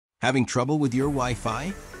Having trouble with your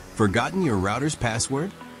Wi-Fi? Forgotten your router's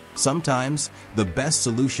password? Sometimes, the best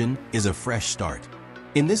solution is a fresh start.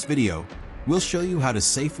 In this video, we'll show you how to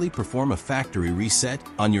safely perform a factory reset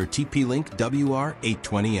on your TP-Link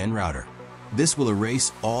WR820N router. This will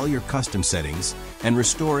erase all your custom settings and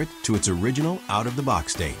restore it to its original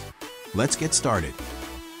out-of-the-box state. Let's get started.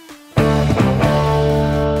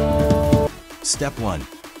 Step 1.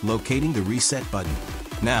 Locating the reset button.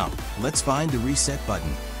 Now, let's find the reset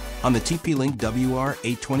button. On the TP-Link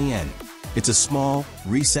WR820N, it's a small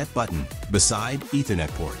reset button beside Ethernet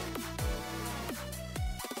port.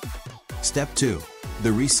 Step 2.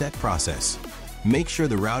 The reset process. Make sure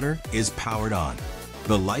the router is powered on.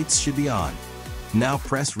 The lights should be on. Now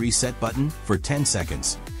press reset button for 10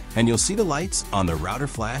 seconds, and you'll see the lights on the router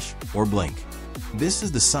flash or blink. This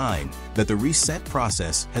is the sign that the reset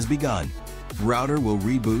process has begun. Router will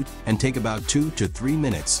reboot and take about 2 to 3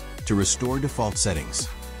 minutes to restore default settings.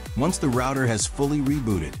 Once the router has fully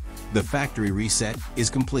rebooted, the factory reset is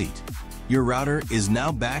complete. Your router is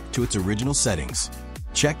now back to its original settings.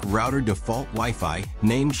 Check router default Wi-Fi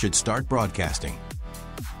name should start broadcasting.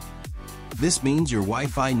 This means your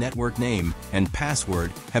Wi-Fi network name and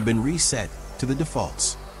password have been reset to the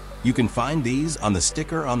defaults. You can find these on the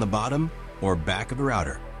sticker on the bottom or back of the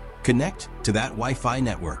router. Connect to that Wi-Fi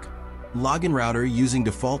network. Login router using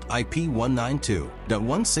default IP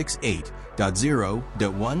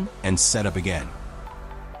 192.168.0.1 and set up again.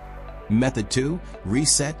 Method 2.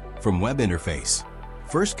 Reset from web interface.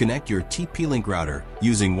 First, connect your TP-Link router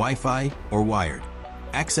using Wi-Fi or wired.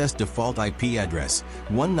 Access default IP address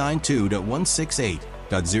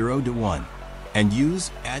 192.168.0.1 and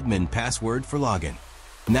use admin password for login.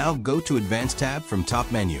 Now go to Advanced tab from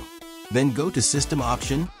top menu. Then go to System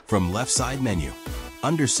option from left side menu.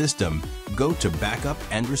 Under System, go to Backup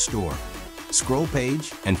and Restore. Scroll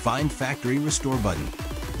page and find Factory Restore button.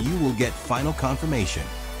 You will get final confirmation.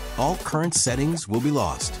 All current settings will be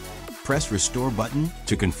lost. Press Restore button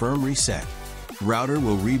to confirm reset. Router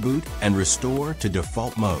will reboot and restore to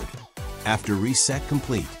default mode. After reset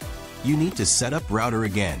complete, you need to set up router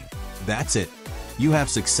again. That's it. You have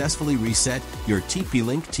successfully reset your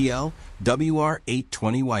TP-Link TL-WR820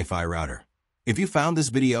 Wi-Fi router. If you found this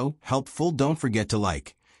video helpful, don't forget to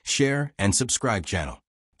like, share, and subscribe channel.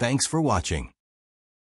 Thanks for watching.